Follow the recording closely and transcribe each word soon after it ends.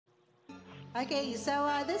Okay,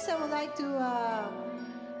 so this I would like to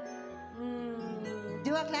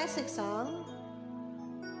do a classic song.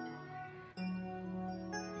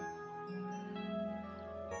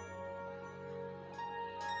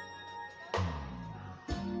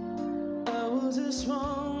 I was as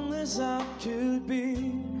wrong as I could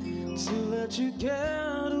be to let you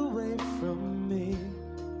get away from me.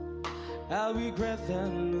 I regret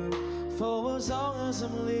that move for as long as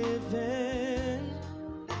I'm living.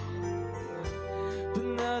 But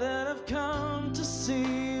now that I've come to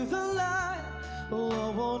see the light, all I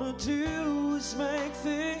wanna do is make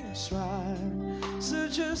things right. So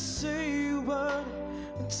just say a word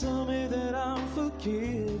and tell me that I'm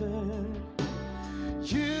forgiven.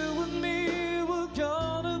 You and me were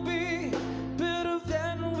gonna be better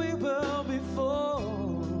than we were before.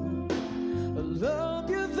 I love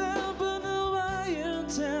you then, but now I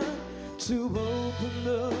intend to open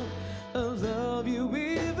up and love you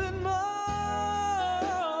even more.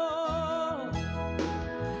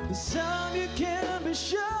 This time you can be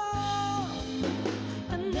sure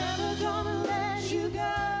I'm never gonna let you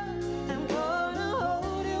go. I'm gonna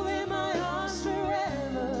hold you in my arms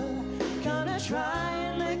forever. Gonna try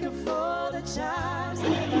and make up for the times I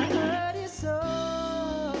hurt you so.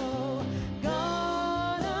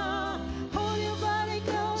 Gonna hold your body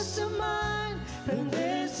close to mine. From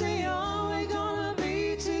this day on we're gonna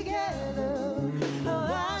be together.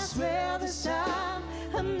 Oh, I swear this time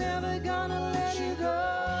I'm never gonna let you go.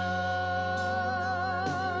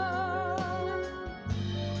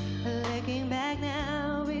 Looking back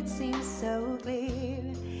now, it seems so clear.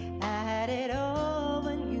 I had it all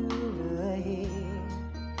when you were here.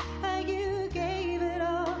 You gave it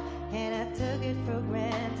all, and I took it for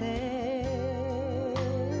granted.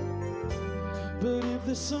 But if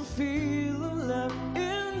there's some feeling left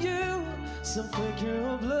in you, some figure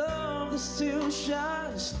of love that still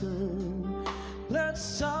shines through,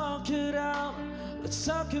 let's talk it out. Let's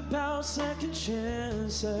talk about second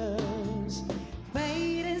chances.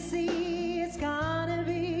 Wait and see, it's gonna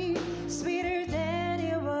be sweeter than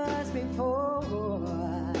it was before.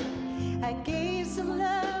 I gave some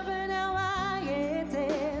love and now I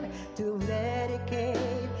intend to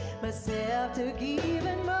dedicate myself to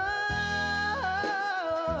giving more.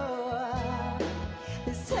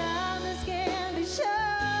 This time this can be sure.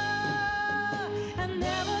 I'm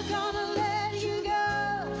never gonna let you go.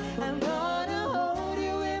 I'm gonna hold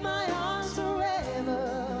you in my arms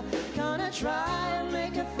forever. Gonna try and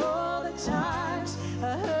make it for the times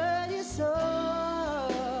I hurt you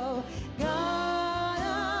so.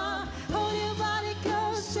 Gonna hold your body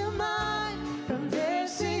close to mine. From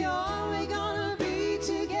this day on we're gonna be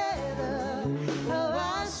together. Oh,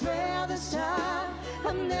 I swear this time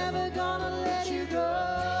I'm never gonna let you go.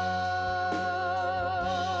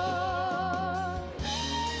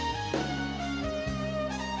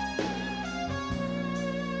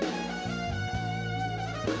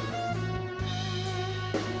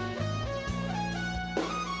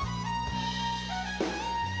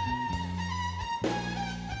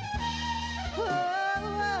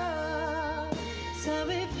 So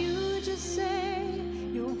if you just say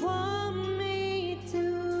you want me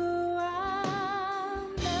to,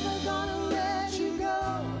 I'm never gonna let you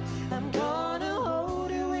go. I'm gonna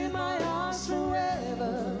hold you in my arms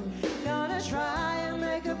forever. Gonna try and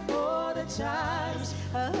make up for the times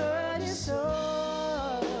I hurt you so.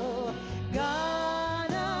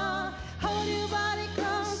 Gonna hold your body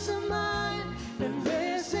close to mine. From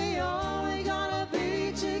this day on we're gonna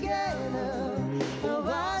be together. Oh,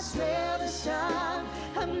 I swear this time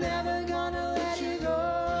I'm never gonna let you go.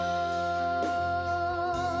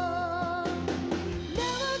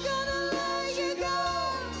 Never gonna let you go.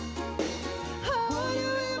 Hold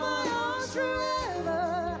you in my arms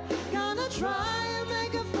forever. Gonna try and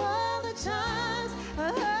make up for the times I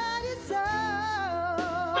hurt you so.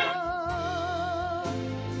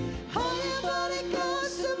 Hold your body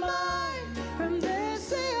close to mine. From this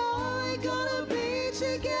day on we're gonna be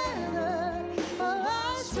together. Oh,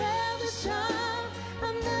 I swear this time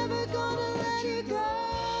I'm never gonna let you go.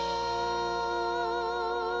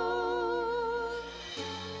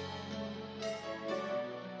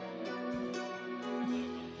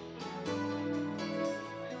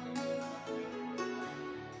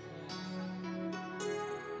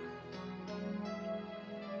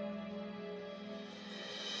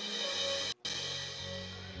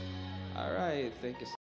 All right, thank you.